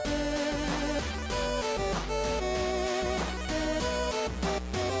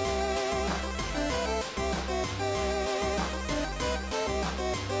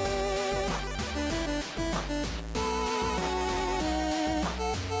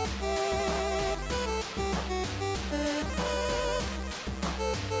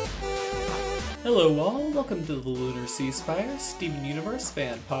Hello all, welcome to the Lunar Sea Spire Steven Universe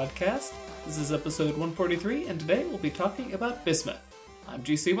fan podcast. This is episode 143, and today we'll be talking about Bismuth. I'm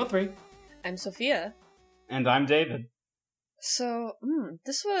GC13. I'm Sophia. And I'm David. So,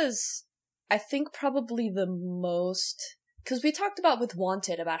 this was, I think, probably the most... Because we talked about with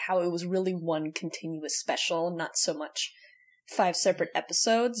Wanted about how it was really one continuous special, not so much 5 separate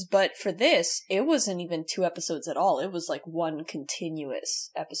episodes, but for this, it wasn't even 2 episodes at all. It was like one continuous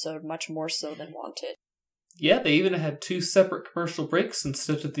episode, much more so than Wanted. Yeah, they even had 2 separate commercial breaks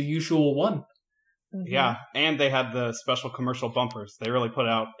instead of the usual one. Mm-hmm. Yeah, and they had the special commercial bumpers. They really put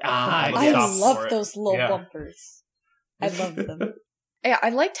out I love those little bumpers. I love them. Yeah, I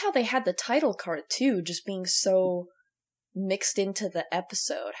liked how they had the title card, too, just being so mixed into the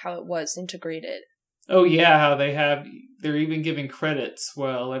episode, how it was integrated. Oh yeah, how they're even giving credits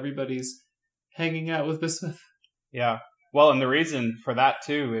while everybody's hanging out with Bismuth. Yeah. Well, and the reason for that,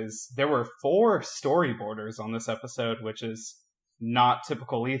 too, is there were 4 storyboarders on this episode, which is not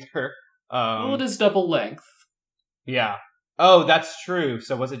typical either. Well, it is double length. Yeah. Oh, that's true.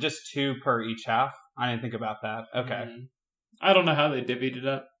 So was it just 2 per each half? I didn't think about that. Okay. I don't know how they divvied it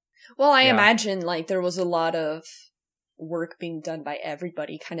up. Well, I imagine, there was a lot of work being done by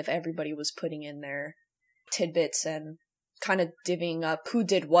everybody. Kind of everybody was putting in their tidbits and kind of divvying up who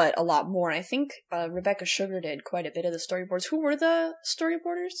did what a lot more. I think Rebecca Sugar did quite a bit of the storyboards. Who were the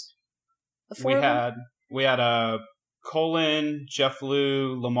storyboarders? The 4 of them? We had Colin, Jeff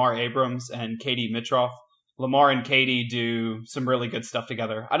Liu, Lamar Abrams, and Katie Mitroff. Lamar and Katie do some really good stuff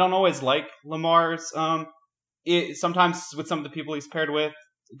together. I don't always like Lamar's. Sometimes with some of the people he's paired with,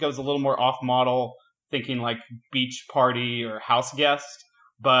 it goes a little more off-model, thinking like Beach Party or House Guest.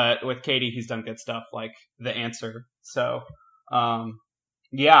 But with Katie, he's done good stuff like The Answer. So, the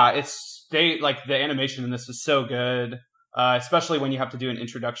animation in this was so good, especially when you have to do an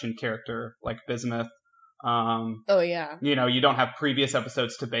introduction character like Bismuth. Oh, yeah. You don't have previous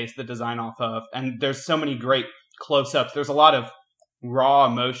episodes to base the design off of. And there's so many great close-ups. There's a lot of raw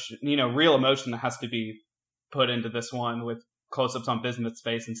emotion, real emotion that has to be put into this one with close-ups on Bismuth's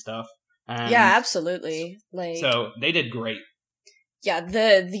face and stuff. And yeah, absolutely. So they did great. Yeah,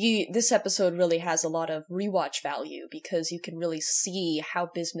 this episode really has a lot of rewatch value because you can really see how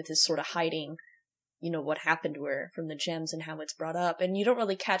Bismuth is sort of hiding, what happened to her from the gems and how it's brought up. And you don't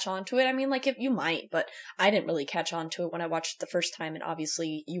really catch on to it. I mean, if you might, but I didn't really catch on to it when I watched it the first time. And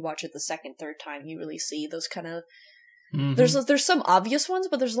obviously you watch it the second, third time, you really see those kind of, there's some obvious ones,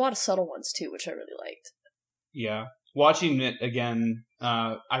 but there's a lot of subtle ones too, which I really liked. Yeah. Watching it again,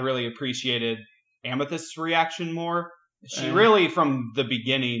 I really appreciated Amethyst's reaction more. She really, from the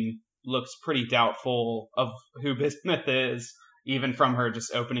beginning, looks pretty doubtful of who Bismuth is, even from her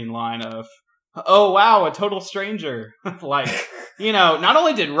just opening line of, "Oh wow, a total stranger." Not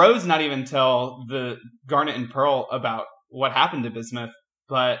only did Rose not even tell the Garnet and Pearl about what happened to Bismuth,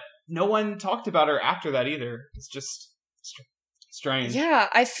 but no one talked about her after that either. It's just strange. Yeah,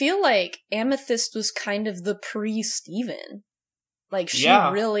 I feel like Amethyst was kind of the pre-Steven. She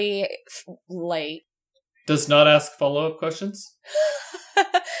really, does not ask follow-up questions?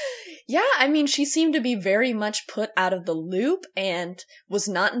 Yeah, I mean, she seemed to be very much put out of the loop and was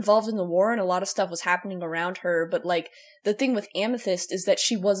not involved in the war, and a lot of stuff was happening around her, but, the thing with Amethyst is that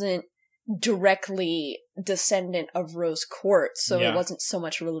she wasn't directly descendant of Rose Court, so it wasn't so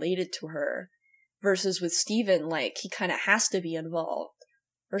much related to her. Versus with Steven, he kind of has to be involved.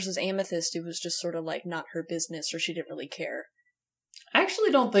 Versus Amethyst, it was just sort of, not her business, or she didn't really care. I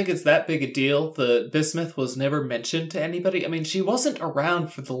actually don't think it's that big a deal that Bismuth was never mentioned to anybody. I mean, she wasn't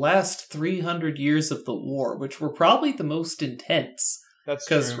around for the last 300 years of the war, which were probably the most intense. That's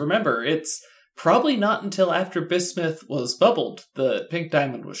true. Because remember, it's probably not until after Bismuth was bubbled that Pink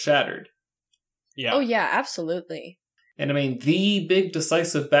Diamond was shattered. Yeah. Oh yeah, absolutely. And I mean, the big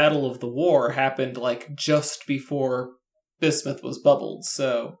decisive battle of the war happened, just before Bismuth was bubbled.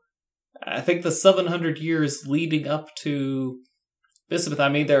 So I think the 700 years leading up to Bismuth, I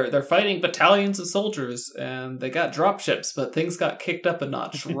mean, they're fighting battalions of soldiers, and they got dropships, but things got kicked up a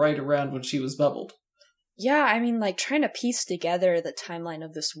notch right around when she was bubbled. Yeah, I mean, trying to piece together the timeline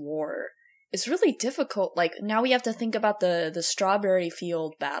of this war is really difficult. Now we have to think about the Strawberry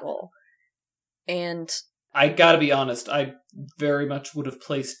Field battle, and... I gotta be honest, I very much would have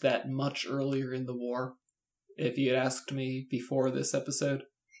placed that much earlier in the war if you had asked me before this episode.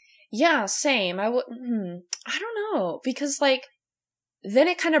 Yeah, same. I don't know, because, then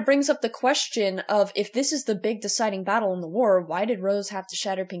it kind of brings up the question of, if this is the big deciding battle in the war, why did Rose have to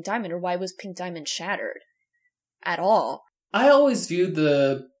shatter Pink Diamond, or why was Pink Diamond shattered at all? I always viewed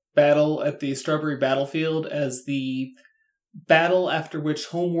the battle at the Strawberry Battlefield as the battle after which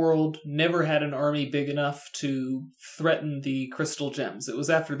Homeworld never had an army big enough to threaten the Crystal Gems. It was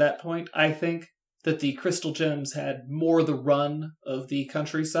after that point, I think, that the Crystal Gems had more the run of the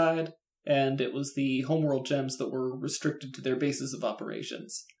countryside, and it was the Homeworld Gems that were restricted to their bases of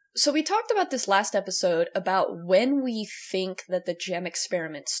operations. So we talked about this last episode about when we think that the gem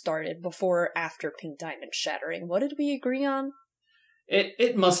experiment started, before or after Pink Diamond shattering. What did we agree on?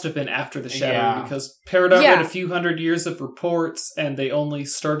 It must have been after the shattering, because Peridot read a few hundred years of reports, and they only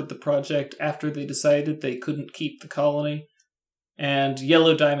started the project after they decided they couldn't keep the colony. And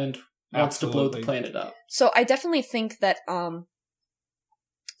Yellow Diamond wants to blow the planet up. So I definitely think that,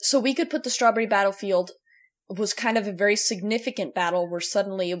 so we could put the Strawberry Battlefield was kind of a very significant battle where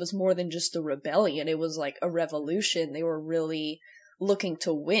suddenly it was more than just a rebellion. It was like a revolution. They were really looking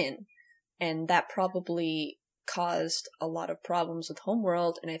to win. And that probably caused a lot of problems with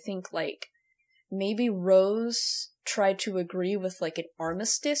Homeworld. And I think, like, maybe Rose tried to agree with, like, an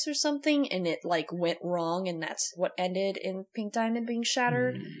armistice or something, and it, like, went wrong, and that's what ended in Pink Diamond being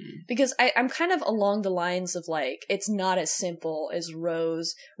shattered. Because I'm kind of along the lines of, like, it's not as simple as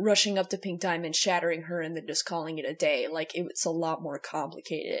Rose rushing up to Pink Diamond, shattering her, and then just calling it a day. Like, it's a lot more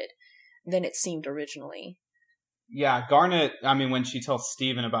complicated than it seemed originally. Yeah, Garnet, I mean, when she tells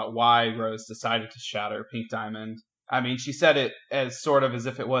Steven about why Rose decided to shatter Pink Diamond, I mean, she said it as sort of as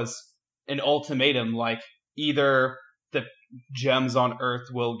if it was an ultimatum, like, either the gems on Earth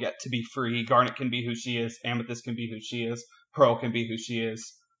will get to be free, Garnet can be who she is, Amethyst can be who she is, Pearl can be who she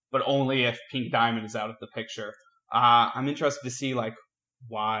is, but only if Pink Diamond is out of the picture. I'm interested to see, like,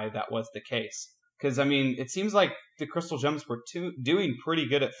 why that was the case. Because, I mean, it seems like the Crystal Gems were doing pretty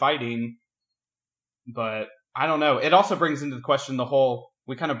good at fighting, but I don't know. It also brings into the question the whole,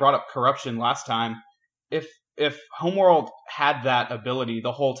 we kind of brought up corruption last time. If Homeworld had that ability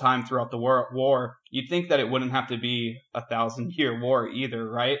the whole time throughout the war, you'd think that it wouldn't have to be a 1,000-year war either,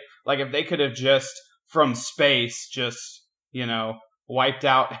 right? Like, if they could have just, from space, just, you know, wiped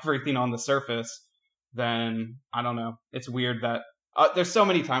out everything on the surface, then, I don't know. It's weird that, there's so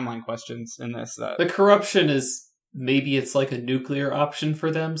many timeline questions in this. That the corruption is, maybe it's like a nuclear option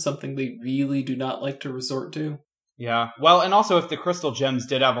for them, something they really do not like to resort to. Yeah. Well, and also if the Crystal Gems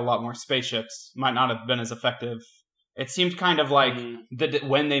did have a lot more spaceships, might not have been as effective. It seemed kind of like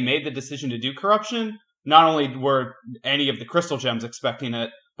when they made the decision to do corruption, not only were any of the Crystal Gems expecting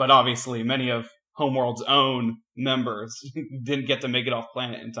it, but obviously many of Homeworld's own members didn't get to make it off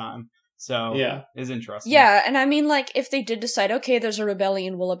planet in time. So, it's interesting. Yeah, and I mean, like, if they did decide, okay, there's a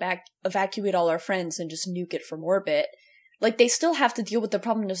rebellion, we'll evacuate all our friends and just nuke it from orbit, like, they still have to deal with the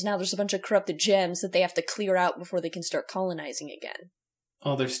problem is now there's a bunch of corrupted gems that they have to clear out before they can start colonizing again.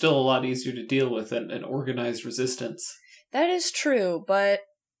 Oh, they're still a lot easier to deal with than an organized resistance. That is true, but,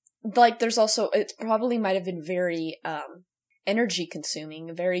 like, there's also, it probably might have been very, energy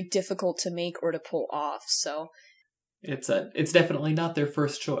consuming, very difficult to make or to pull off, so. It's definitely not their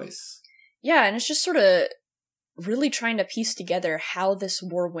first choice. Yeah, and it's just sort of really trying to piece together how this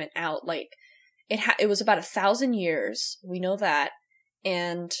war went out. Like, it was about 1,000 years, we know that,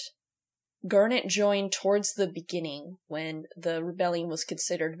 and Garnet joined towards the beginning when the rebellion was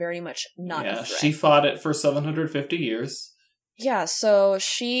considered very much not a threat. Yeah, she fought it for 750 years. Yeah, so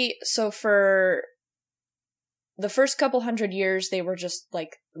for the first couple hundred years, they were just,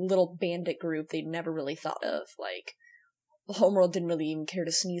 like, little bandit group they'd never really thought of, like, Homeworld didn't really even care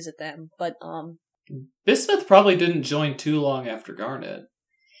to sneeze at them, but, Bismuth probably didn't join too long after Garnet.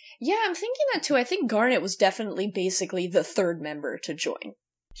 Yeah, I'm thinking that too. I think Garnet was definitely basically the third member to join.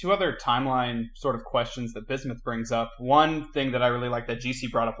 Two other timeline sort of questions that Bismuth brings up. One thing that I really like that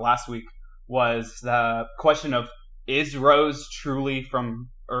GC brought up last week was the question of, is Rose truly from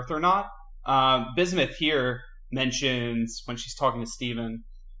Earth or not? Bismuth here mentions, when she's talking to Steven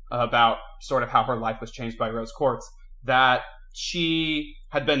about sort of how her life was changed by Rose Quartz, that she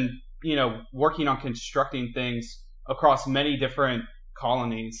had been, you know, working on constructing things across many different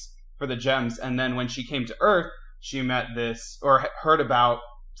colonies for the gems, and then when she came to Earth, she met this, or heard about,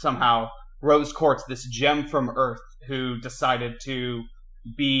 somehow, Rose Quartz, this gem from Earth, who decided to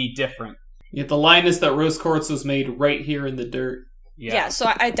be different. Yeah, the line is that Rose Quartz was made right here in the dirt. Yeah,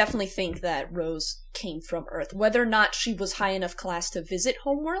 so I definitely think that Rose came from Earth. Whether or not she was high enough class to visit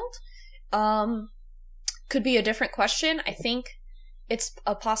Homeworld, could be a different question. I think it's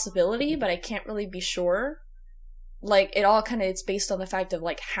a possibility, but I can't really be sure. Like, it all kind of, it's based on the fact of,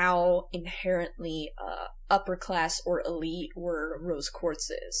 like, how inherently upper class or elite were Rose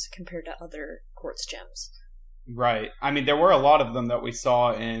Quartzes compared to other quartz gems. Right. I mean, there were a lot of them that we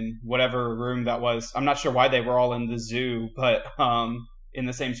saw in whatever room that was. I'm not sure why they were all in the zoo, but in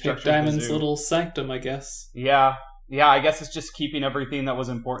the same structure. Diamond's little sanctum, I guess. Yeah. Yeah, I guess it's just keeping everything that was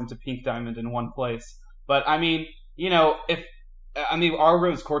important to Pink Diamond in one place. But I mean, our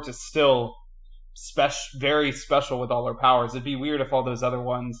Rose Quartz is still very special with all her powers. It'd be weird if all those other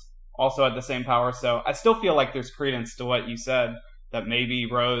ones also had the same power. So I still feel like there's credence to what you said, that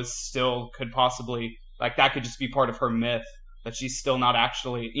maybe Rose still could possibly, like, that could just be part of her myth, that she's still not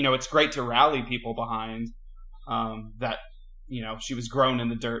actually, it's great to rally people behind that, she was grown in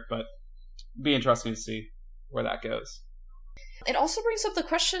the dirt, but it'd be interesting to see where that goes. It also brings up the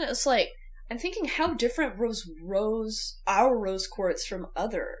question, it's like, I'm thinking how different our Rose Quartz from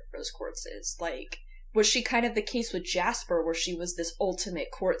other Rose Quartzes. Like, was she kind of the case with Jasper, where she was this ultimate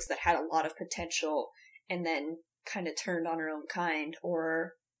quartz that had a lot of potential and then kind of turned on her own kind?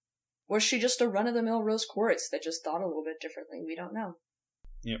 Or was she just a run-of-the-mill Rose Quartz that just thought a little bit differently? We don't know.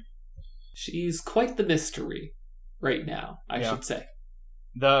 Yep. She's quite the mystery right now, I should say.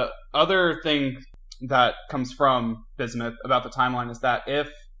 The other thing that comes from Bismuth about the timeline is that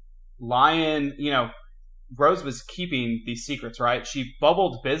if Lion, Rose was keeping these secrets, right? She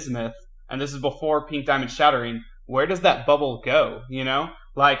bubbled Bismuth, and this is before Pink Diamond shattering. Where does that bubble go,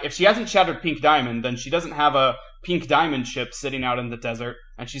 Like, if she hasn't shattered Pink Diamond, then she doesn't have a Pink Diamond ship sitting out in the desert,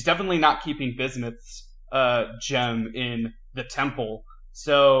 and she's definitely not keeping Bismuth's gem in the temple.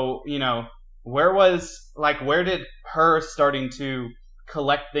 So, where did her starting to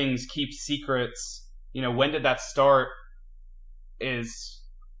collect things, keep secrets, when did that start, is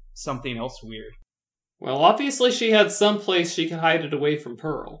something else weird. Well, obviously she had some place she could hide it away from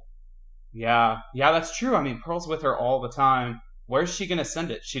Pearl. Yeah, that's true. I mean, Pearl's with her all the time. Where's she going to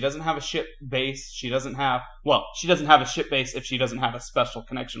send it? She doesn't have a ship base. She doesn't have a ship base if she doesn't have a special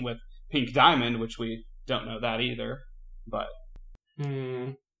connection with Pink Diamond, which we don't know that either. But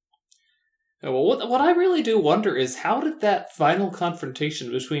Well, what I really do wonder is, how did that final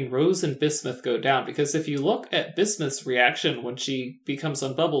confrontation between Rose and Bismuth go down? Because if you look at Bismuth's reaction when she becomes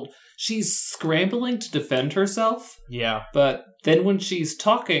unbubbled, she's scrambling to defend herself. Yeah. But then when she's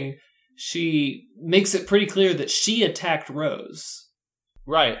talking, she makes it pretty clear that she attacked Rose.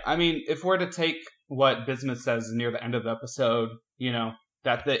 Right. I mean, if we're to take what Bismuth says near the end of the episode,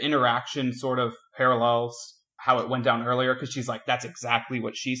 that the interaction sort of parallels how it went down earlier, because she's like, that's exactly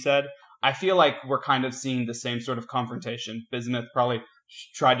what she said. I feel like we're kind of seeing the same sort of confrontation. Bismuth probably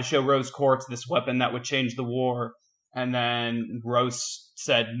tried to show Rose Quartz this weapon that would change the war, and then Rose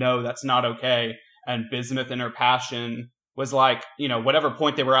said, no, that's not okay. And Bismuth, in her passion, was like, whatever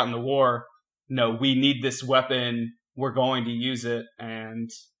point they were at in the war, no, we need this weapon, we're going to use it, and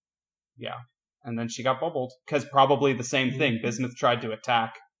yeah. And then she got bubbled, because probably the same thing. Bismuth tried to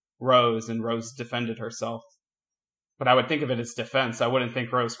attack Rose, and Rose defended herself. But I would think of it as defense. I wouldn't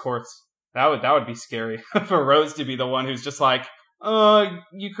think Rose Quartz. That would be scary for Rose to be the one who's just like,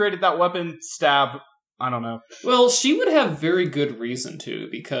 you created that weapon, stab. I don't know. Well, she would have very good reason to,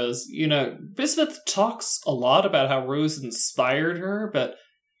 because, Bismuth talks a lot about how Rose inspired her, but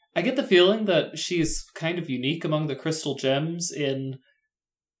I get the feeling that she's kind of unique among the crystal gems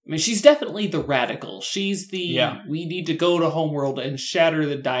she's definitely the radical. She's we need to go to Homeworld and shatter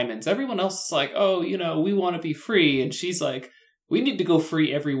the diamonds. Everyone else is like, oh, we want to be free. And she's like, we need to go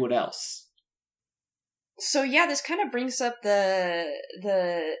free everyone else. So yeah, this kind of brings up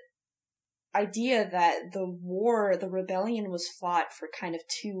the idea that the rebellion was fought for kind of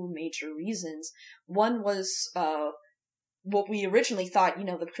two major reasons. One was what we originally thought,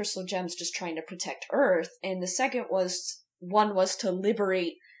 the crystal gems just trying to protect Earth, and the second was to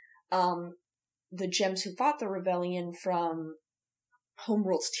liberate the gems who fought the rebellion from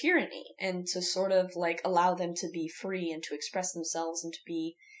Homeworld's tyranny, and to sort of like allow them to be free and to express themselves and to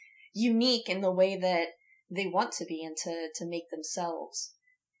be unique in the way that they want to be and to make themselves.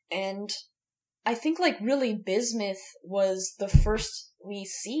 And I think really Bismuth was the first we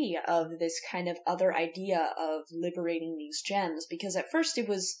see of this kind of other idea of liberating these gems, because at first it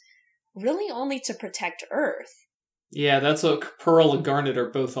was really only to protect Earth. Yeah, that's what Pearl and Garnet are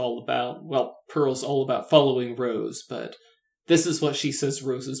both all about. Well, Pearl's all about following Rose, but this is what she says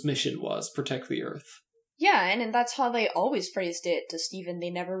Rose's mission was, protect the Earth. Yeah, and that's how they always phrased it to Steven. They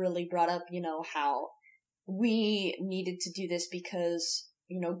never really brought up, how we needed to do this because,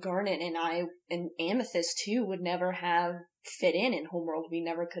 Garnet and I and Amethyst too would never have fit in Homeworld. We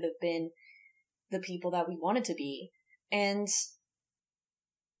never could have been the people that we wanted to be. And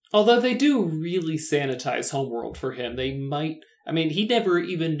although they do really sanitize Homeworld for him, he never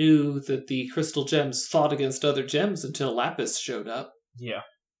even knew that the crystal gems fought against other gems until Lapis showed up. Yeah.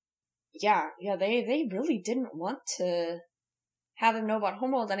 Yeah, they really didn't want to have him know about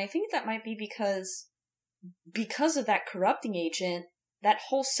Homeworld, and I think that might be because of that corrupting agent, that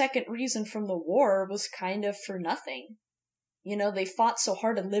whole second reason from the war was kind of for nothing. You know, they fought so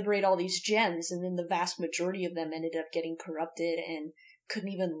hard to liberate all these gems, and then the vast majority of them ended up getting corrupted and couldn't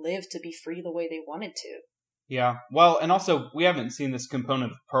even live to be free the way they wanted to. Yeah. Well, and also, we haven't seen this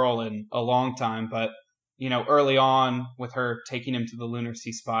component of Pearl in a long time, but, you know, early on with her taking him to the Lunar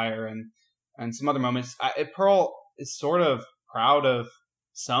Sea Spire and some other moments, Pearl is sort of proud of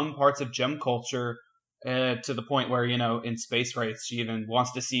some parts of gem culture to the point where, you know, in Space Wraiths, she even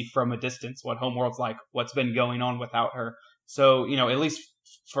wants to see from a distance what Homeworld's like, what's been going on without her. So, you know, at least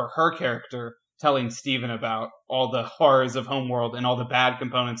for her character, telling Steven about all the horrors of Homeworld and all the bad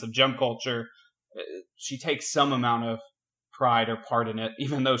components of gem culture, she takes some amount of pride or part in it,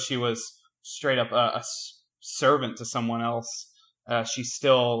 even though she was straight up a servant to someone else. She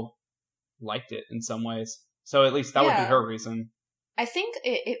still liked it in some ways. So at least that would be her reason. I think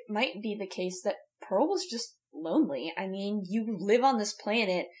it might be the case that Pearl was just lonely. I mean, you live on this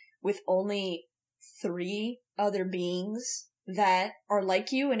planet with only 3 other beings that are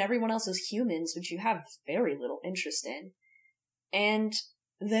like you, and everyone else is humans, which you have very little interest in. And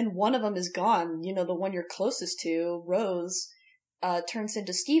then one of them is gone. You know, the one you're closest to, Rose, turns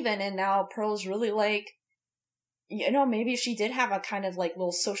into Steven, and now Pearl's really like, you know, maybe she did have a kind of like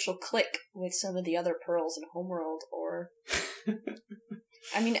little social clique with some of the other Pearls in Homeworld, or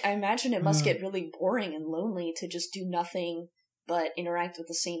I mean, I imagine it must get really boring and lonely to just do nothing but interact with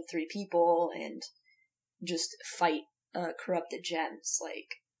the same 3 people and just fight corrupted gems. Like,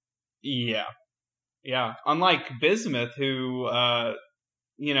 yeah. Unlike Bismuth, who,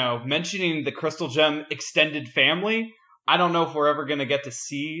 you know, mentioning the Crystal Gem extended family, I don't know if we're ever going to get to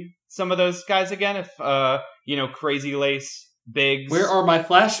see some of those guys again. If, you know, Crazy Lace, Biggs. Where are my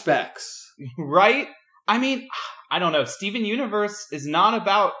flashbacks? Right? I mean, I don't know. Steven Universe is not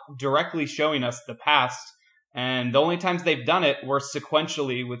about directly showing us the past. And the only times they've done it were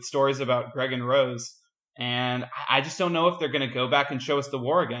sequentially with stories about Greg and Rose. And I just don't know if they're going to go back and show us the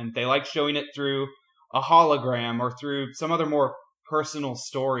war again. They like showing it through a hologram or through some other more personal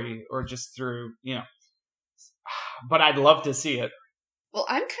story, or just through, you know. But I'd love to see it. Well,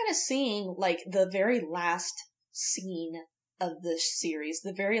 I'm kind of seeing, like, the very last scene of this series.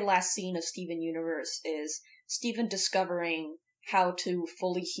 The very last scene of Steven Universe is Steven discovering how to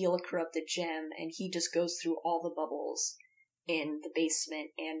fully heal a corrupted gem, and he just goes through all the bubbles in the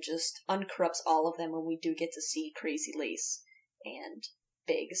basement and just uncorrupts all of them when we do get to see Crazy Lace and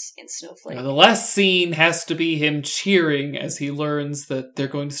Biggs and Snowflake. Now, the last scene has to be him cheering as he learns that they're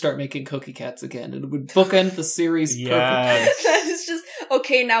going to start making Cookie Cats again. It would bookend the series perfectly. That is just,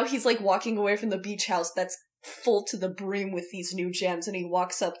 okay, now he's like walking away from the beach house that's full to the brim with these new gems, and he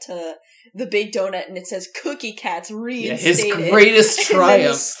walks up to the big donut and it says Cookie Cats reinstated. Yeah, his greatest triumph. And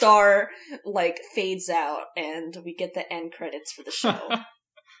then the star like fades out and we get the end credits for the show.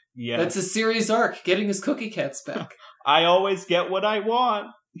 Yeah. That's a series arc, getting his Cookie Cats back. I always get what I want.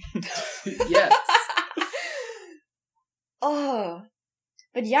 Yes. Oh.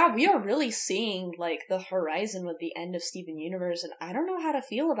 But yeah, we are really seeing, like, the horizon with the end of Steven Universe, and I don't know how to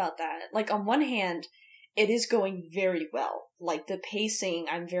feel about that. Like, on one hand, it is going very well. Like, the pacing,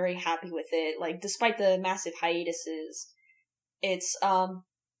 I'm very happy with it. Like, despite the massive hiatuses, it's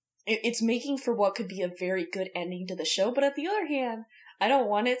making for what could be a very good ending to the show, but at the other hand, I don't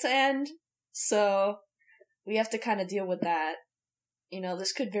want it to end, so we have to kind of deal with that. You know,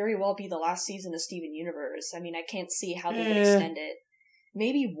 this could very well be the last season of Steven Universe. I mean, I can't see how they would extend it.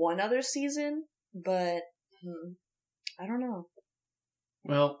 Maybe one other season, but I don't know.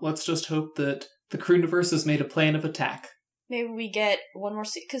 Well, let's just hope that the Crewniverse has made a plan of attack. Maybe we get one more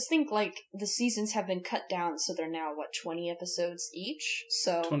season, because think, like, the seasons have been cut down, so they're now, 20 episodes each?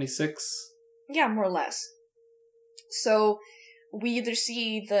 So 26? Yeah, more or less. So, we either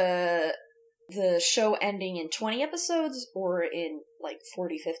see the show ending in 20 episodes, or in,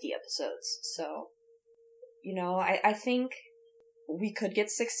 40, 50 episodes. So, you know, I think we could get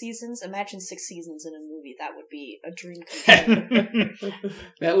 6 seasons. Imagine 6 seasons in a movie. That would be a dream come true.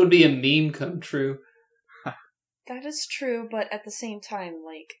 That would be a meme come true. That is true, but at the same time,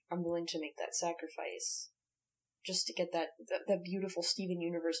 I'm willing to make that sacrifice. Just to get that beautiful Steven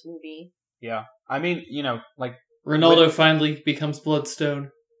Universe movie. Yeah. I mean, you know, Ronaldo finally becomes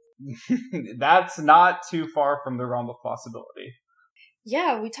Bloodstone. That's not too far from the realm of possibility.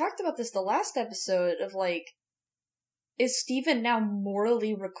 Yeah, we talked about this the last episode of, is Steven now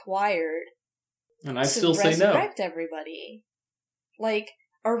morally required and I still say no. resurrect everybody?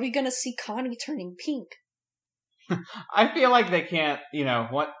 Are we gonna see Connie turning pink? I feel like they can't,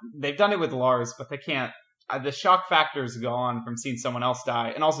 they've done it with Lars, but they can't. The shock factor is gone from seeing someone else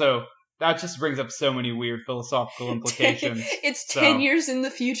die. And also, that just brings up so many weird philosophical implications. It's 10 years in the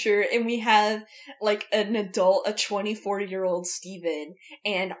future, and we have, like, an adult, a 24-year-old Steven,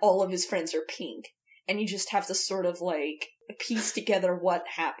 and all of his friends are pink. And you just have to sort of, like, piece together what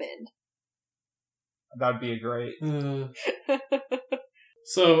happened. That'd be great.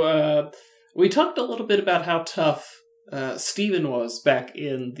 So, we talked a little bit about how tough Steven was back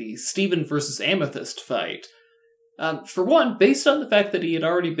in the Steven versus Amethyst fight. For one, based on the fact that he had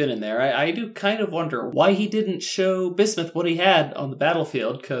already been in there, I do kind of wonder why he didn't show Bismuth what he had on the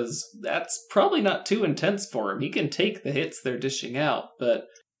battlefield, because that's probably not too intense for him. He can take the hits they're dishing out, but...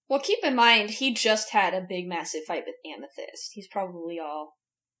 Well, keep in mind, he just had a big, massive fight with Amethyst. He's probably all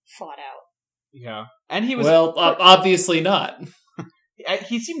fought out. Yeah. And he was... Well, obviously not.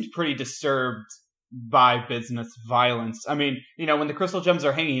 He seemed pretty disturbed by Bismuth's violence. I mean, when the crystal gems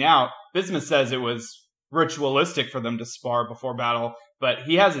are hanging out, Bismuth says it was ritualistic for them to spar before battle, but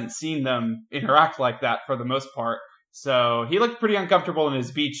he hasn't seen them interact like that for the most part. So he looked pretty uncomfortable in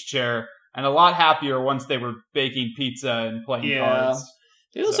his beach chair, and a lot happier once they were baking pizza and playing cards.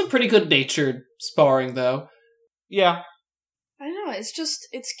 It was a pretty good-natured sparring, though. Yeah. I know,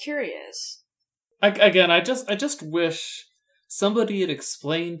 it's curious. I just wish somebody had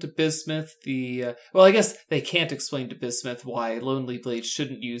explained to Bismuth well, I guess they can't explain to Bismuth why Lonely Blade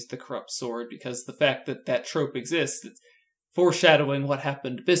shouldn't use the corrupt sword, because the fact that trope exists, it's foreshadowing what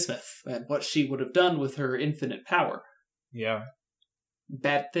happened to Bismuth and what she would have done with her infinite power. Yeah.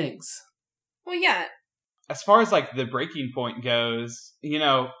 Bad things. Well, yeah. As far as, like, the breaking point goes,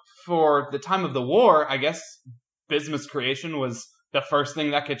 for the time of the war, I guess Bismuth's creation was the first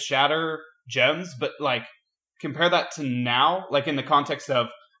thing that could shatter gems, but, like, compare that to now, like in the context of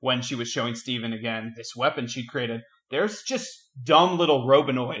when she was showing Steven again this weapon she created, there's just dumb little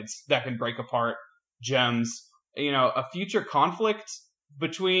robinoids that can break apart gems. A future conflict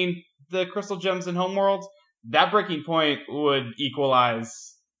between the crystal gems and Homeworld, that breaking point would equalize.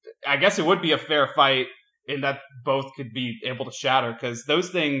 I guess it would be a fair fight in that both could be able to shatter, because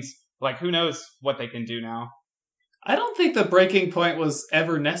those things, like, who knows what they can do now. I don't think the breaking point was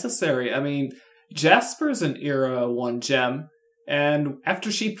ever necessary. I mean, Jasper's an Era 1 gem, and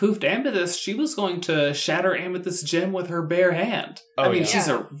after she poofed Amethyst, she was going to shatter Amethyst's gem with her bare hand.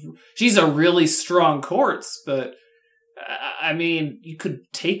 She's a really strong quartz, but I mean, you could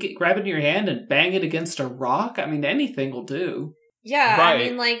take it, grab it in your hand, and bang it against a rock. I mean, anything will do. Yeah, right. I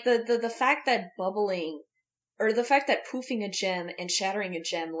mean, like, the fact that bubbling, or the fact that poofing a gem and shattering a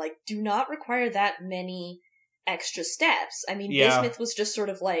gem, like, do not require that many extra steps. I mean, Bismuth was just sort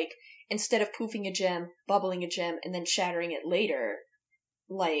of like, instead of poofing a gem, bubbling a gem, and then shattering it later,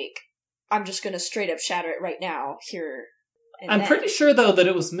 like, I'm just gonna straight up shatter it right now, here. I'm pretty sure, though, that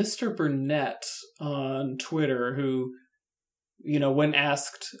it was Mr. Burnett on Twitter who, when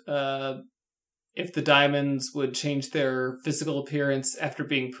asked if the diamonds would change their physical appearance after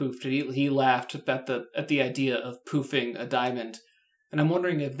being poofed, he laughed at the idea of poofing a diamond. And I'm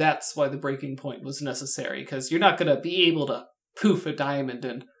wondering if that's why the breaking point was necessary, because you're not gonna be able to poof a diamond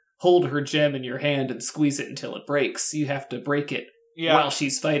and hold her gem in your hand and squeeze it until it breaks. You have to break it while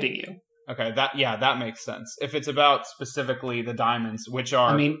she's fighting you. Okay, that makes sense. If it's about specifically the diamonds, which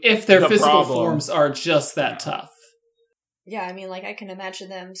are... I mean, if their physical forms are just that tough. Yeah, I mean, like, I can imagine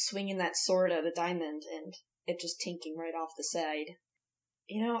them swinging that sword at a diamond and it just tinking right off the side.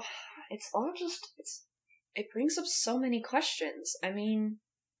 It's all just... It brings up so many questions. I mean...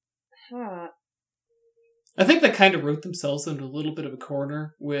 I think they kind of wrote themselves into a little bit of a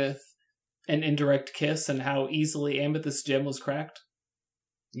corner with an indirect kiss and how easily Amethyst's gem was cracked.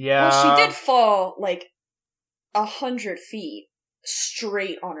 Yeah. Well, she did fall, like, 100 feet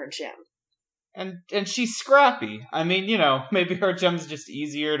straight on her gem. And she's scrappy. I mean, maybe her gem's just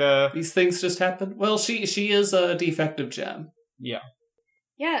easier to... These things just happen. Well, she is a defective gem. Yeah.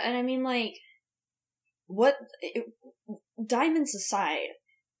 Yeah, and I mean, like, diamonds aside,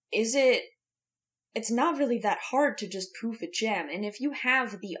 it's not really that hard to just poof a gem, and if you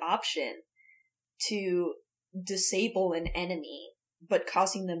have the option to disable an enemy, but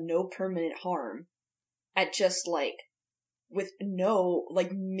causing them no permanent harm, at just, like, with no,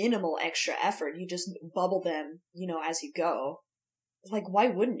 like, minimal extra effort, you just bubble them, as you go. Like, why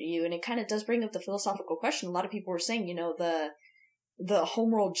wouldn't you? And it kind of does bring up the philosophical question. A lot of people were saying, the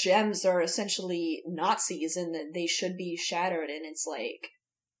Homeworld gems are essentially Nazis and that they should be shattered, and it's like,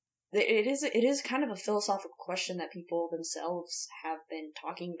 it is kind of a philosophical question that people themselves have been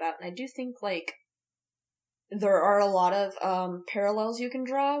talking about, and I do think, like, there are a lot of parallels you can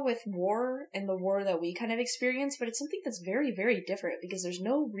draw with war and the war that we kind of experience, but it's something that's very, very different because there's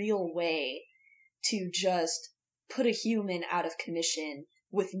no real way to just put a human out of commission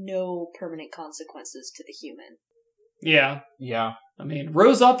with no permanent consequences to the human. Yeah. Yeah. I mean,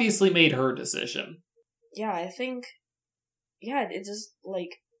 Rose obviously made her decision. Yeah, I think, yeah, it just, like,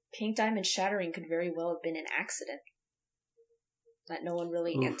 Pink Diamond shattering could very well have been an accident that no one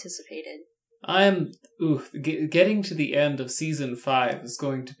really anticipated. Getting to the end of season 5 is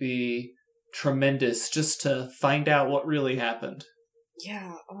going to be tremendous just to find out what really happened.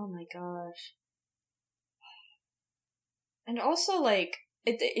 Yeah, oh my gosh. And also, like,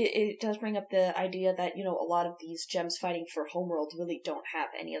 it does bring up the idea that, you know, a lot of these gems fighting for Homeworld really don't have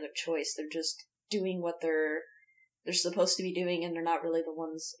any other choice. They're just doing what they're supposed to be doing, and they're not really the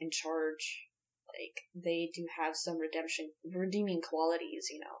ones in charge. Like, they do have some redeeming qualities,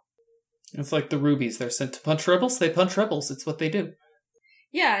 you know. It's like the rubies. They're sent to punch rebels. They punch rebels. It's what they do.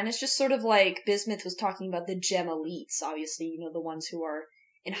 Yeah, and it's just sort of like Bismuth was talking about the gem elites, obviously, you know, the ones who are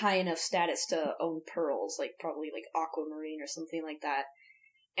in high enough status to own pearls, like probably like Aquamarine or something like that.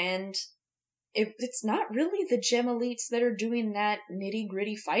 And it's not really the gem elites that are doing that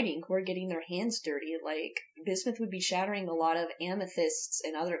nitty-gritty fighting who are getting their hands dirty. Like, Bismuth would be shattering a lot of amethysts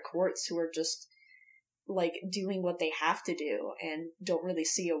and other quartz who are just, like, doing what they have to do and don't really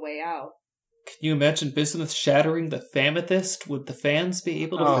see a way out. Can you imagine Bismuth shattering the Famethyst? Would the fans be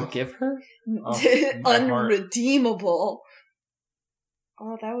able to forgive her? Unredeemable.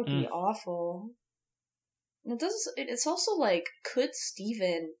 Oh, that would be awful. And it's also like, could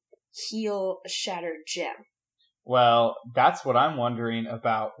Steven heal a shattered gem? Well, that's what I'm wondering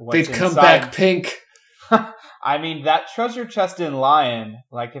about. They'd come back pink. I mean, that treasure chest in Lion,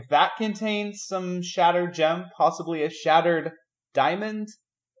 like, if that contains some shattered gem, possibly a shattered diamond,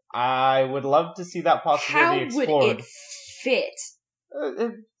 I would love to see that possibility explored. How would it fit?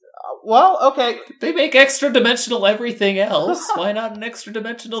 Well, okay. They make extra-dimensional everything else. Why not an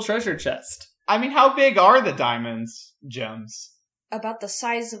extra-dimensional treasure chest? I mean, how big are the diamonds gems? About the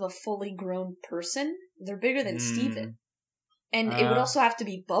size of a fully grown person. They're bigger than Steven. And it would also have to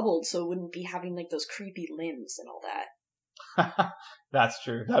be bubbled, so it wouldn't be having, like, those creepy limbs and all that. That's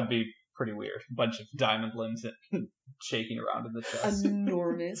true. That'd be pretty weird. A bunch of diamond limbs shaking around in the chest.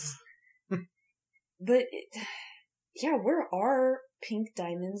 Enormous. But, yeah, where are Pink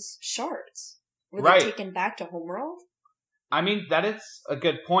Diamond's shards? Were they taken back to Homeworld? I mean, that is a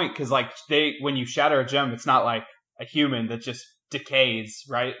good point, because, like, when you shatter a gem, it's not like a human that just decays,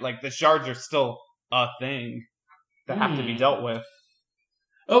 right? Like, the shards are still a thing that have to be dealt with.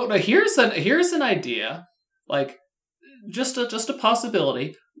 Oh, now here's an idea. Like, just a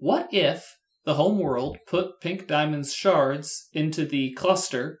possibility. What if the Homeworld put Pink Diamond's shards into the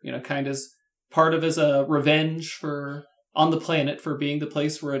cluster, you know, kind of part of as a revenge on the planet for being the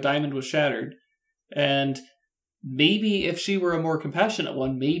place where a diamond was shattered, and maybe if she were a more compassionate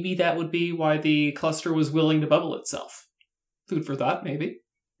one, maybe that would be why the cluster was willing to bubble itself. Food for thought, maybe.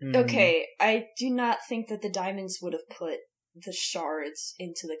 Okay, I do not think that the diamonds would have put the shards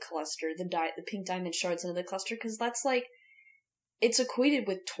into the cluster, the Pink Diamond shards into the cluster, because that's like, it's equated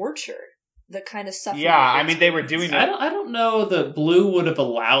with torture, the kind of suffering. Yeah, I mean, they were doing it. I don't know that Blue would have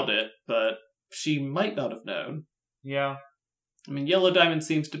allowed it, but she might not have known. Yeah. I mean, Yellow Diamond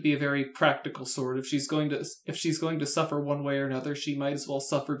seems to be a very practical sort. If she's going to suffer one way or another, she might as well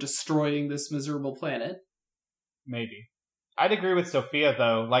suffer destroying this miserable planet. Maybe. I'd agree with Sophia,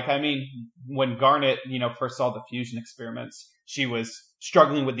 though. Like, I mean, when Garnet, you know, first saw the fusion experiments, she was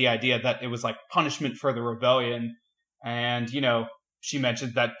struggling with the idea that it was like punishment for the rebellion. And, you know, she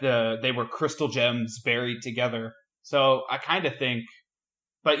mentioned that they were crystal gems buried together. So I kind of think,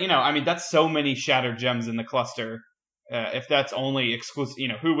 but, you know, I mean, that's so many shattered gems in the cluster. If that's only exclusive, you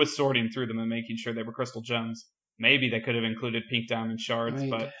know, who was sorting through them and making sure they were crystal gems? Maybe they could have included Pink Diamond shards, I mean,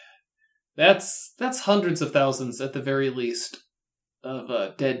 but that's hundreds of thousands at the very least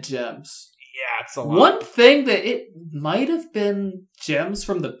of dead gems. Yeah, it's a lot. One thing that it might have been gems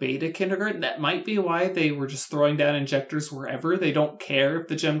from the beta kindergarten. That might be why they were just throwing down injectors wherever. They don't care if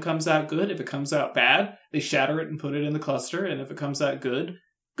the gem comes out good. If it comes out bad, they shatter it and put it in the cluster. And if it comes out good,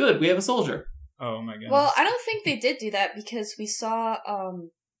 we have a soldier. Oh my goodness. Well, I don't think they did do that because we saw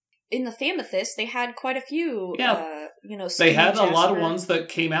in the Famethyst they had quite a few. Yeah, you know, they had a lot of ones that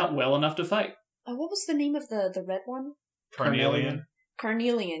came out well enough to fight. What was the name of the red one? Carnelian.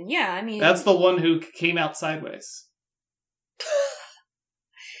 Carnelian. Yeah, I mean that's the one who came out sideways.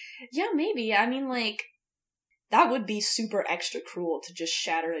 Yeah, maybe. I mean, like, that would be super extra cruel to just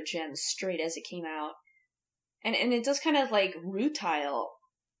shatter a gem straight as it came out, and it does kind of like rutile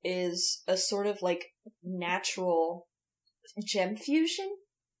is a sort of like natural gem fusion,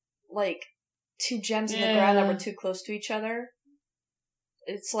 like two gems in the ground that were too close to each other.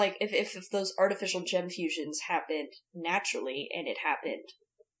 It's like if those artificial gem fusions happened naturally and it happened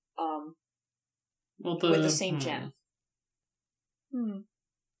with the same gem.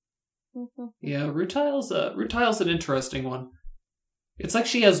 Yeah, Rutile's an interesting one. It's like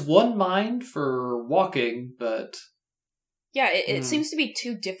she has one mind for walking, but... Yeah, it seems to be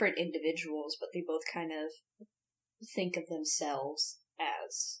two different individuals, but they both kind of think of themselves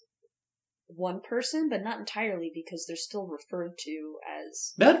as one person, but not entirely, because they're still referred to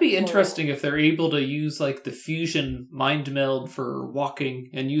as... That'd be interesting if they're able to use, like, the fusion mind meld for walking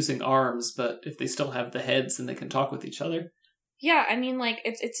and using arms, but if they still have the heads and they can talk with each other. Yeah, I mean, like,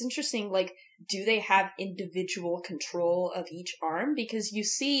 it's interesting, like, do they have individual control of each arm? Because you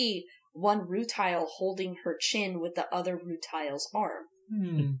see one Rutile holding her chin with the other Rutile's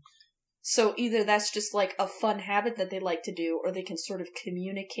arm. So either that's just, like, a fun habit that they like to do, or they can sort of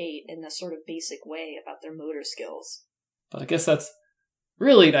communicate in a sort of basic way about their motor skills. But I guess that's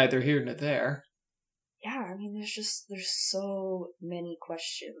really neither here nor there. Yeah, I mean, there's so many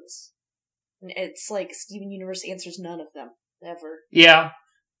questions. And it's like Steven Universe answers none of them. Ever. Yeah.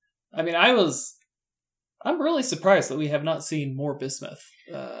 I mean, I'm really surprised that we have not seen more Bismuth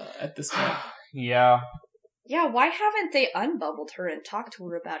at this point. Yeah. Yeah, why haven't they unbubbled her and talked to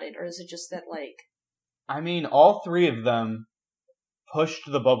her about it? Or is it just that, like... I mean, all three of them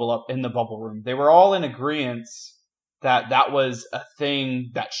pushed the bubble up in the bubble room. They were all in agreement that was a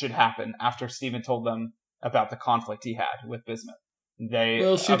thing that should happen after Steven told them about the conflict he had with Bismuth.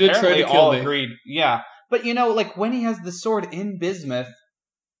 They she did try to kill all me. agreed. Yeah. But, you know, like, when he has the sword in Bismuth,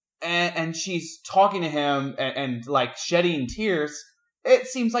 and she's talking to him and, like, shedding tears, it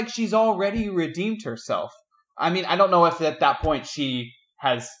seems like she's already redeemed herself. I mean, I don't know if at that point she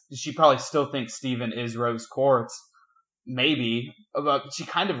probably still thinks Steven is Rose Quartz. Maybe. But she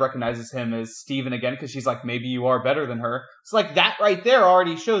kind of recognizes him as Steven again, because she's like, maybe you are better than her. It's like, that right there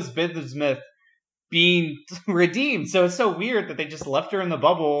already shows Bismuth being redeemed. So it's so weird that they just left her in the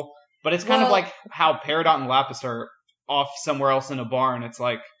bubble. But it's kind of like how Peridot and Lapis are off somewhere else in a barn. It's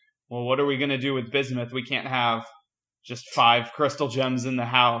like, well, what are we going to do with Bismuth? We can't have just 5 crystal gems in the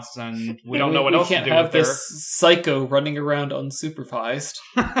house, and we don't know what else to do with her. We can't have this psycho running around unsupervised.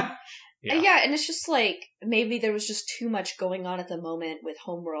 Yeah, and it's just like, maybe there was just too much going on at the moment with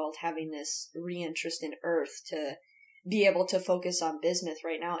Homeworld having this reinterest in Earth to be able to focus on Bismuth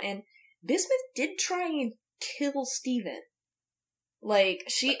right now. And Bismuth did try and kill Steven.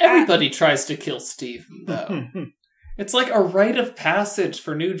 Like, everybody tries to kill Steven, though. It's like a rite of passage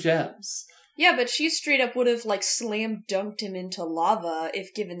for new gems. Yeah, but she straight up would have, like, slam dunked him into lava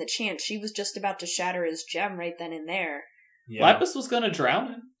if given the chance. She was just about to shatter his gem right then and there. Yeah. Lapis was going to drown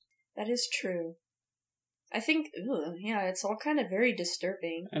him. That is true. I think, it's all kind of very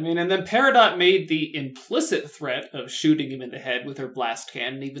disturbing. I mean, and then Peridot made the implicit threat of shooting him in the head with her blast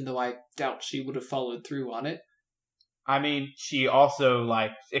cannon, even though I doubt she would have followed through on it. I mean, she also,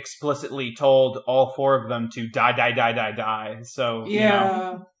 like, explicitly told all 4 of them to die. So, yeah. You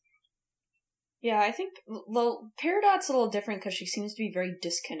know. Yeah, I think, well, Peridot's a little different because she seems to be very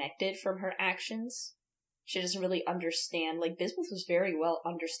disconnected from her actions. She doesn't really understand. Like, Bismuth was very well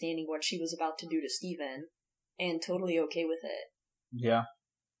understanding what she was about to do to Steven, and totally okay with it. Yeah.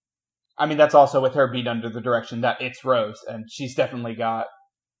 I mean, that's also with her being under the direction that it's Rose, and she's definitely got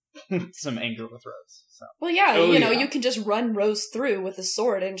some anger with Rose. So. Well, yeah, you can just run Rose through with a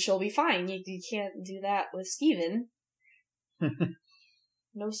sword and she'll be fine. You can't do that with Steven.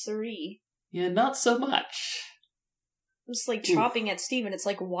 No siree. Yeah, not so much. Just like chopping at Steven, it's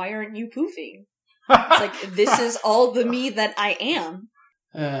like, why aren't you poofing? It's like, this is all the me that I am.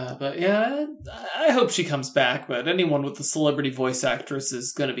 But yeah, I hope she comes back, but anyone with the celebrity voice actress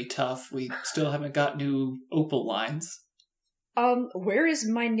is gonna be tough. We still haven't got new Opal lines. Where is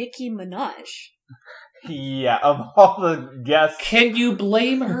my Nicki Minaj? Yeah, of all the guests. Can you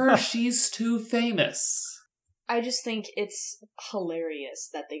blame her? She's too famous. I just think it's hilarious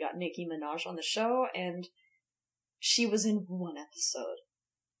that they got Nicki Minaj on the show, and she was in 1 episode.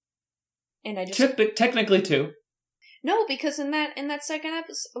 And I just... Technically 2. No, because in that second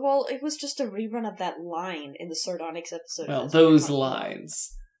episode, well, it was just a rerun of that line in the Sardonyx episode. Well, those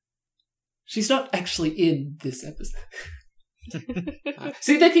lines. She's not actually in this episode.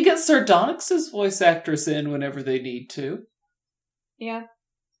 See, they can get Sardonyx's voice actress in whenever they need to. Yeah.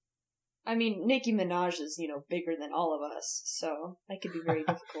 I mean, Nicki Minaj is, bigger than all of us, so that could be very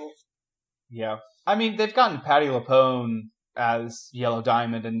difficult. Yeah. I mean, they've gotten Patti LuPone as Yellow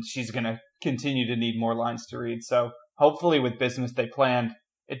Diamond, and she's going to continue to need more lines to read, so hopefully with Bismuth they planned.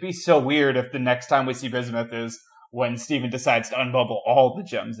 It'd be so weird if the next time we see Bismuth is when Steven decides to unbubble all the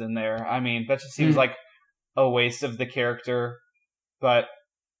gems in there. I mean, that just seems like a waste of the character. But,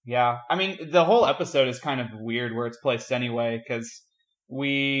 yeah. I mean, the whole episode is kind of weird where it's placed anyway, because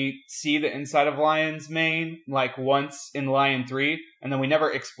we see the inside of Lion's mane, like, once in Lion 3, and then we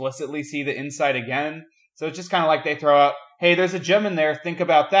never explicitly see the inside again. So it's just kind of like they throw out, hey, there's a gem in there, think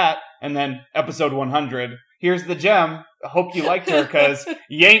about that, and then episode 100, here's the gem, hope you liked her, because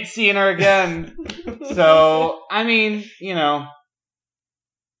you ain't seeing her again. So, I mean, nah.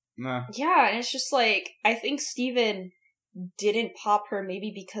 Yeah, and it's just like, I think Steven didn't pop her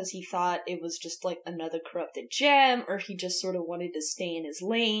maybe because he thought it was just like another corrupted gem, or he just sort of wanted to stay in his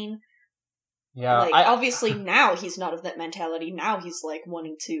lane. Yeah, like, obviously now he's not of that mentality. Now he's like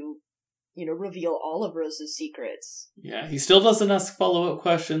wanting to, reveal all of Rose's secrets. Yeah, he still doesn't ask follow-up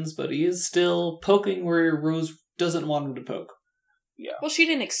questions, but he is still poking where Rose doesn't want him to poke. Yeah. Well, she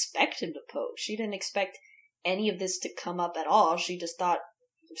didn't expect him to poke. She didn't expect any of this to come up at all. She just thought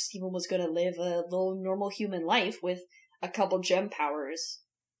Steven was going to live a little normal human life with a couple gem powers.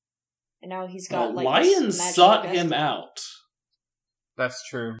 And now he's got, Lion sought him out. That's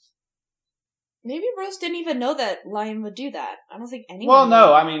true. Maybe Rose didn't even know that Lion would do that. I don't think anyone Well, no,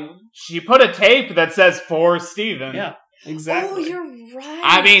 knew. I mean, she put a tape that says for Steven. Yeah, exactly. Oh, you're right.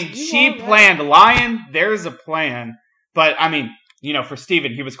 I mean, she planned Lion, there's a plan. But, I mean, for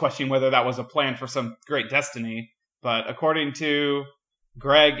Steven, he was questioning whether that was a plan for some great destiny. But according to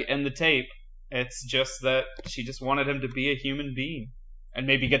Greg and the tape, it's just that she just wanted him to be a human being. And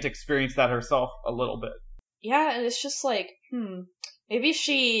maybe get to experience that herself a little bit. Yeah, and it's just like, maybe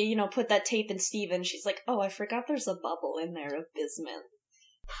she, put that tape in Steven. She's like, oh, I forgot there's a bubble in there of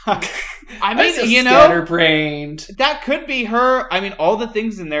Bismuth. I mean, so scatterbrained. That could be her. I mean, all the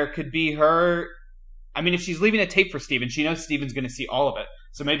things in there could be her. I mean, if she's leaving a tape for Steven, she knows Steven's going to see all of it.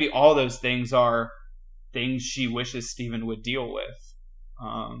 So maybe all those things are things she wishes Steven would deal with.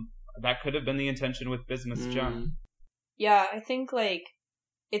 That could have been the intention with Bismuth's gem. Yeah, I think,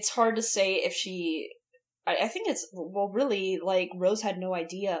 it's hard to say if she... I think it's, really, Rose had no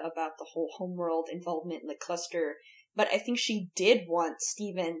idea about the whole homeworld involvement in the cluster, but I think she did want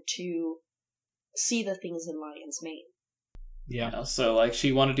Steven to see the things in Lion's mane. Yeah, so,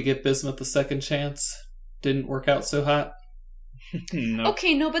 she wanted to give Bismuth a second chance. Didn't work out so hot. No.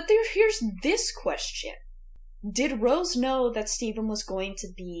 Okay, no, but here's this question. Did Rose know that Steven was going to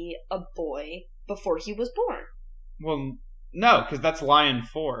be a boy before he was born? Well, no, because that's Lion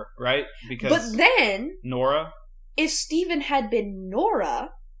 4, right? But then, Nora? if Steven had been Nora,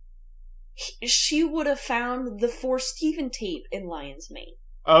 she would have found the For Steven tape in Lion's mane.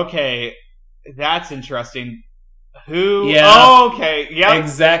 Okay, that's interesting. Who? Yeah. Oh, okay, yep.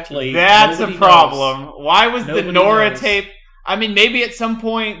 Exactly. That's Nobody a problem. knows. Why was Nobody the Nora knows. tape... I mean, maybe at some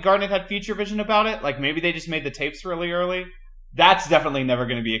point Garnet had future vision about it. Maybe they just made the tapes really early. That's definitely never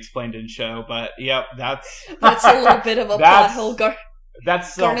going to be explained in show, but yep, that's a little bit of a plot hole.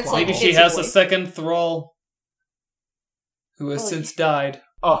 That's so Garnet's plausible. Maybe she It's a has boy. a second thrall who has since died.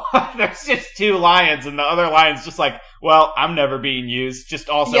 Oh, there's just 2 lions, and the other lion's just like, well, I'm never being used. Just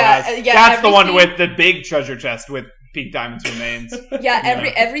also has... that's the one with the big treasure chest with Pink Diamond's remains. Yeah,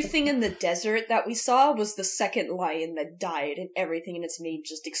 everything in the desert that we saw was the second lion that died, and everything in its mane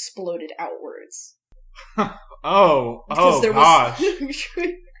just exploded outwards. Oh there gosh. Was...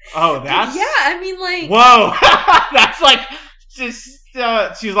 Oh, that's... Yeah, I mean, Whoa! That's just...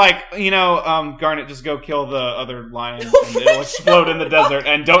 she's like, Garnet, just go kill the other lions, and it'll explode in the desert,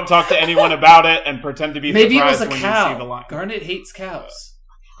 and don't talk to anyone about it, and pretend to be Maybe it was surprised a when cow. you see the lion. Garnet hates cows.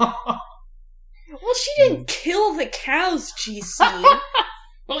 Well, she didn't kill the cows, GC.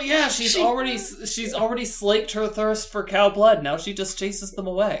 Well, yeah, she's already slaked her thirst for cow blood. Now she just chases them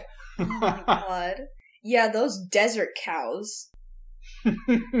away. Oh my god. Yeah, those desert cows.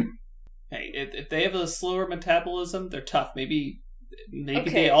 Hey, if they have a slower metabolism, they're tough. Maybe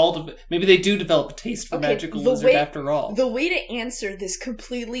Okay. maybe they do develop a taste for Okay, magical the lizard way- after all. The way to answer this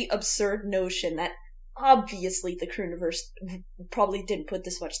completely absurd notion that obviously the Crooniverse probably didn't put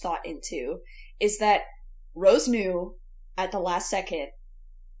this much thought into is that Rose knew at the last second,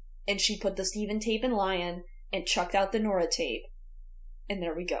 and she put the Steven tape in Lion and chucked out the Nora tape, and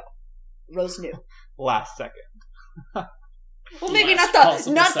there we go. Rose knew. Last second. Well, maybe Last not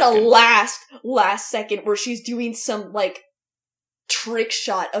possible the second. last second where she's doing some trick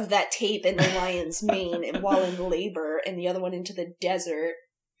shot of that tape in the lion's mane and while in labor, and the other one into the desert.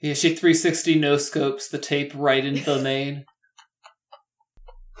 Yeah, she 360 no scopes the tape right into the mane.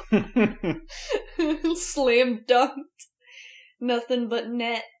 Slam dunked. Nothing but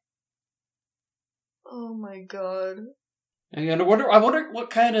net. Oh my god. And I wonder what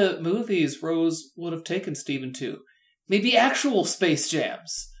kind of movies Rose would have taken Steven to. Maybe actual Space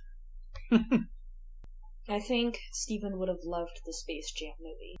Jams. I think Steven would have loved the Space Jam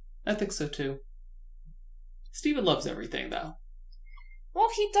movie. I think so too. Steven loves everything, though. Well,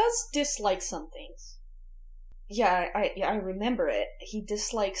 he does dislike some things. Yeah, I remember it. He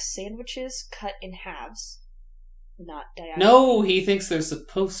dislikes sandwiches cut in halves, not diagonally. No, he thinks they're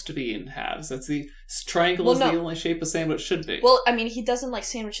supposed to be in halves. That's the triangle is the only shape a sandwich should be. Well, I mean, he doesn't like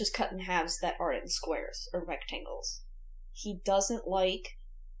sandwiches cut in halves that are in squares or rectangles. He doesn't like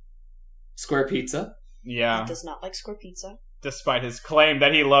Square pizza. Yeah. He does not like square pizza. Despite his claim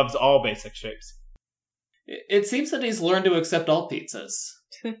that he loves all basic shapes. It seems that he's learned to accept all pizzas,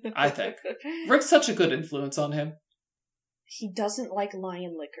 I think. Rick's such a good influence on him. He doesn't like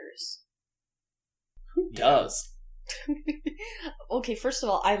lion liquors. Who does? Okay, first of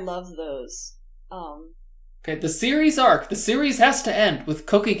all, I love those. Okay, the series arc. The series has to end with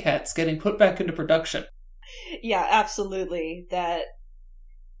Cookie Cats getting put back into production. Yeah, absolutely. That...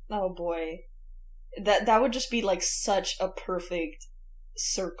 Oh boy. That would just be like such a perfect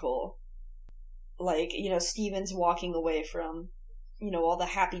circle. Like, Steven's walking away from, all the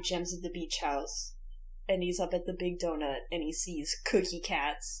happy gems of the beach house. And he's up at the Big Donut and he sees Cookie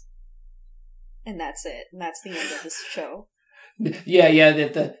Cats. And that's it. And that's the end of this show. Yeah,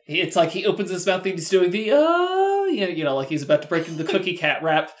 it's like he opens his mouth and he's doing the, like he's about to break into the Cookie Cat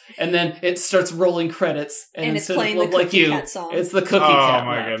rap. And then it starts rolling credits. And it's playing the Cookie Cat song. It's the Cookie Cat rap. Oh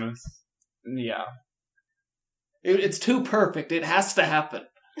my rap. goodness. Yeah. It's too perfect. It has to happen.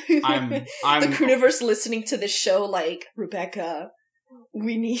 I'm the Crooniverse listening to this show like, Rebecca,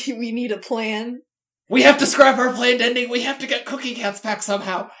 we need a plan. We have to scrap our planned ending. We have to get Cookie Cats back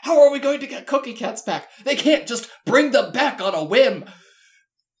somehow. How are we going to get Cookie Cats back? They can't just bring them back on a whim.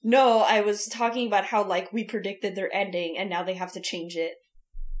 No, I was talking about how, we predicted their ending, and now they have to change it.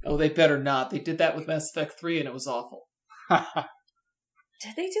 Oh, they better not. They did that with Mass Effect 3, and it was awful.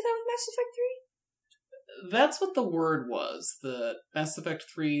 Did they do that with Mass Effect 3? That's what the word was. The Mass Effect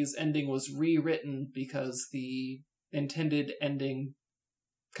 3's ending was rewritten because the intended ending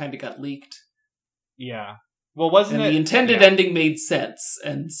kind of got leaked. Yeah. Well, wasn't it... And the intended ending made sense,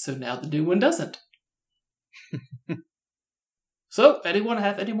 and so now the new one doesn't. So, anyone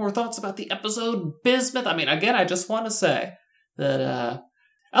have any more thoughts about the episode, Bismuth? I mean, again, I just want to say that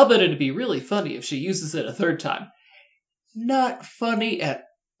I'll bet it'd be really funny if she uses it a third time. Not funny at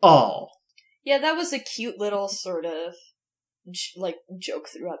all. Yeah, that was a cute little sort of, joke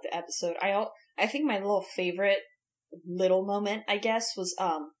throughout the episode. I think my little favorite little moment, I guess, was,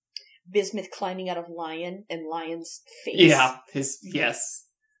 Bismuth climbing out of Lion and Lion's face. Yeah, yes.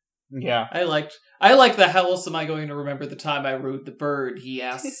 Yeah. I like the how else am I going to remember the time I rode the bird, he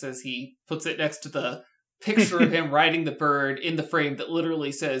asks as he puts it next to the picture of him riding the bird in the frame that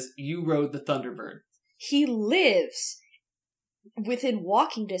literally says, you rode the Thunderbird. He lives within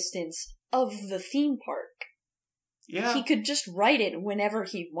walking distance of the theme park. Yeah. He could just ride it whenever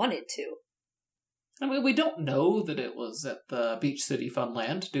he wanted to. I mean, we don't know that it was at the Beach City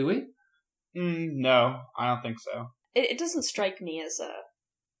Funland, do we? No, I don't think so. It doesn't strike me as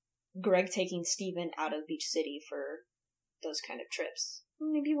Greg taking Steven out of Beach City for those kind of trips.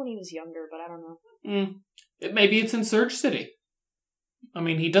 Maybe when he was younger, but I don't know. Maybe it's in Surge City. I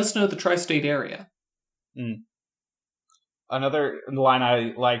mean, he does know the tri-state area. Another line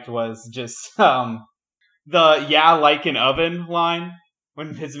I liked was just the like an oven line.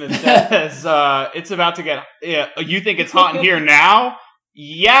 When Bismuth says, it's about to get... Yeah, you think it's hot in here now?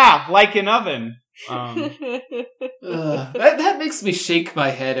 Yeah, like an oven. That makes me shake my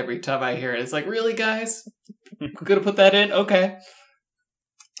head every time I hear it. It's like, really, guys? We're gonna put that in? Okay.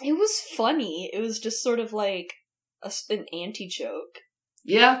 It was funny. It was just sort of like an anti-joke.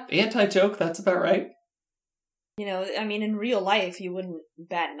 Yeah, anti-joke, that's about right. I mean, in real life, you wouldn't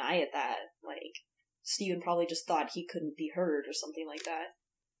bat an eye at that. Steven probably just thought he couldn't be heard or something like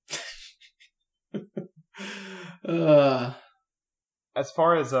that. As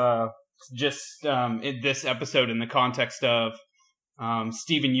far as just in this episode in the context of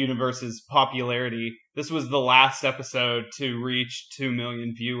Steven Universe's popularity, this was the last episode to reach 2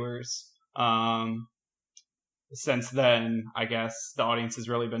 million viewers. Since then, I guess the audience has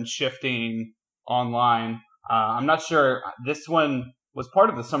really been shifting online. I'm not sure. This one was part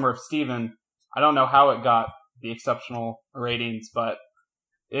of the Summer of Steven. I don't know how it got the exceptional ratings, but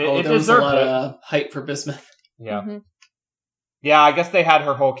it there was deserved a lot it. of hype for Bismuth. Yeah. Mm-hmm. Yeah, I guess they had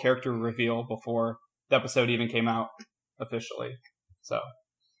her whole character reveal before the episode even came out officially. So.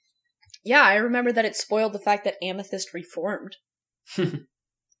 Yeah, I remember that it spoiled the fact that Amethyst reformed.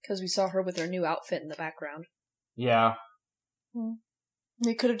 Because we saw her with her new outfit in the background. Yeah.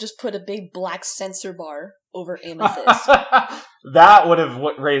 They could have just put a big black censor bar over Amethyst. That would have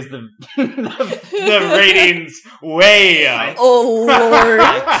raised the ratings way up. Oh, Lord.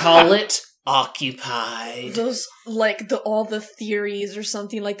 I call it occupied. Those, like, all the theories or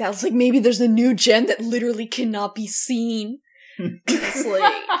something like that. It's like, maybe there's a new gen that literally cannot be seen. It's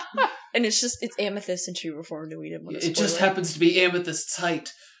like... And it's Amethyst and she reformed, and we didn't want to spoil it. Just happens to be Amethyst's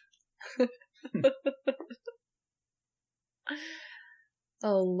height.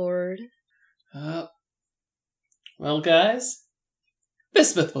 Oh, Lord. Well, guys,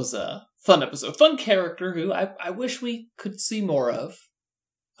 Bismuth was a fun episode. Fun character who I wish we could see more of.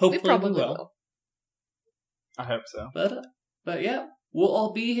 Hopefully we probably will. will. I hope so. But yeah, we'll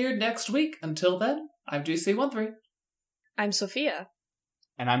all be here next week. Until then, I'm GC13. I'm Sophia.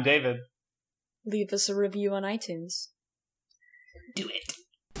 And I'm David. Leave us a review on iTunes. Do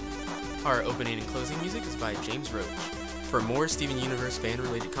it. Our opening and closing music is by James Roach. For more Steven Universe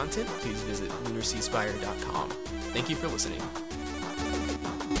fan-related content, please visit lunarseaspire.com. Thank you for listening.